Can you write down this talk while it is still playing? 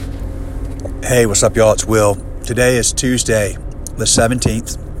Hey, what's up, y'all? It's Will. Today is Tuesday, the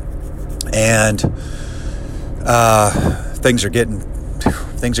 17th, and things are getting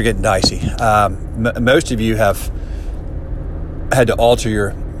dicey. Most of you have had to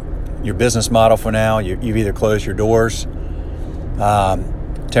alter your business model for now. You've either closed your doors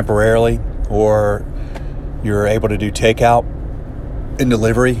temporarily, or you're able to do takeout and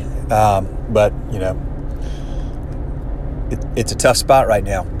delivery. But it's a tough spot right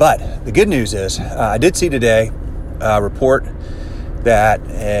now. But the good news is, I did see today a report that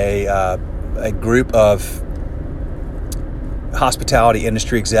a group of hospitality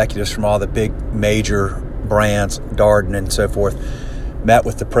industry executives from all the big major brands, Darden and so forth, met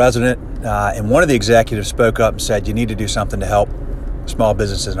with the president. And one of the executives spoke up and said, you need to do something to help small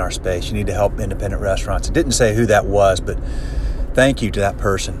businesses in our space. You need to help independent restaurants. It didn't say who that was, but thank you to that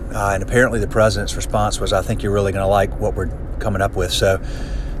person. And apparently the president's response was, I think you're really going to like what we're coming up with. So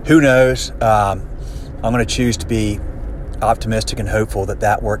who knows? I'm going to choose to be optimistic and hopeful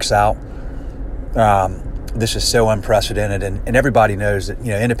that works out. This is so unprecedented, and everybody knows that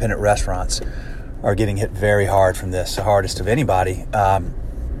independent restaurants are getting hit very hard from this, the hardest of anybody,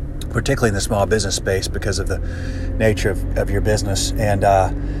 particularly in the small business space because of the nature of your business. And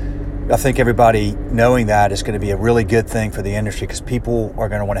I think everybody knowing that is going to be a really good thing for the industry, because people are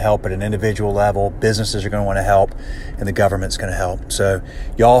going to want to help at an individual level, businesses are going to want to help, and the government's going to help. So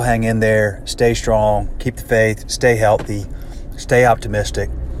y'all hang in there, stay strong, keep the faith, stay healthy, stay optimistic.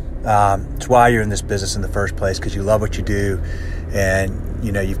 It's why you're in this business in the first place, because you love what you do, and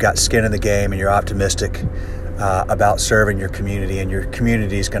you've got skin in the game, and you're optimistic about serving your community, and your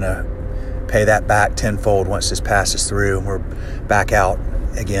community is going to pay that back tenfold once this passes through and we're back out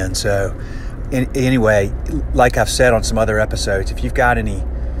again. So anyway, like I've said on some other episodes, if you've got anything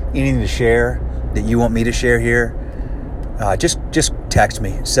to share that you want me to share here, just text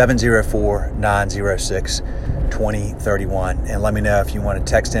me 704-906-2031 and let me know if you want to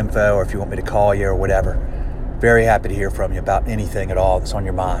text info or if you want me to call you or whatever. Very happy to hear from you about anything at all that's on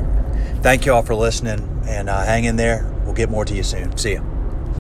your mind. Thank you all for listening, and hang in there. We'll get more to you soon. See you.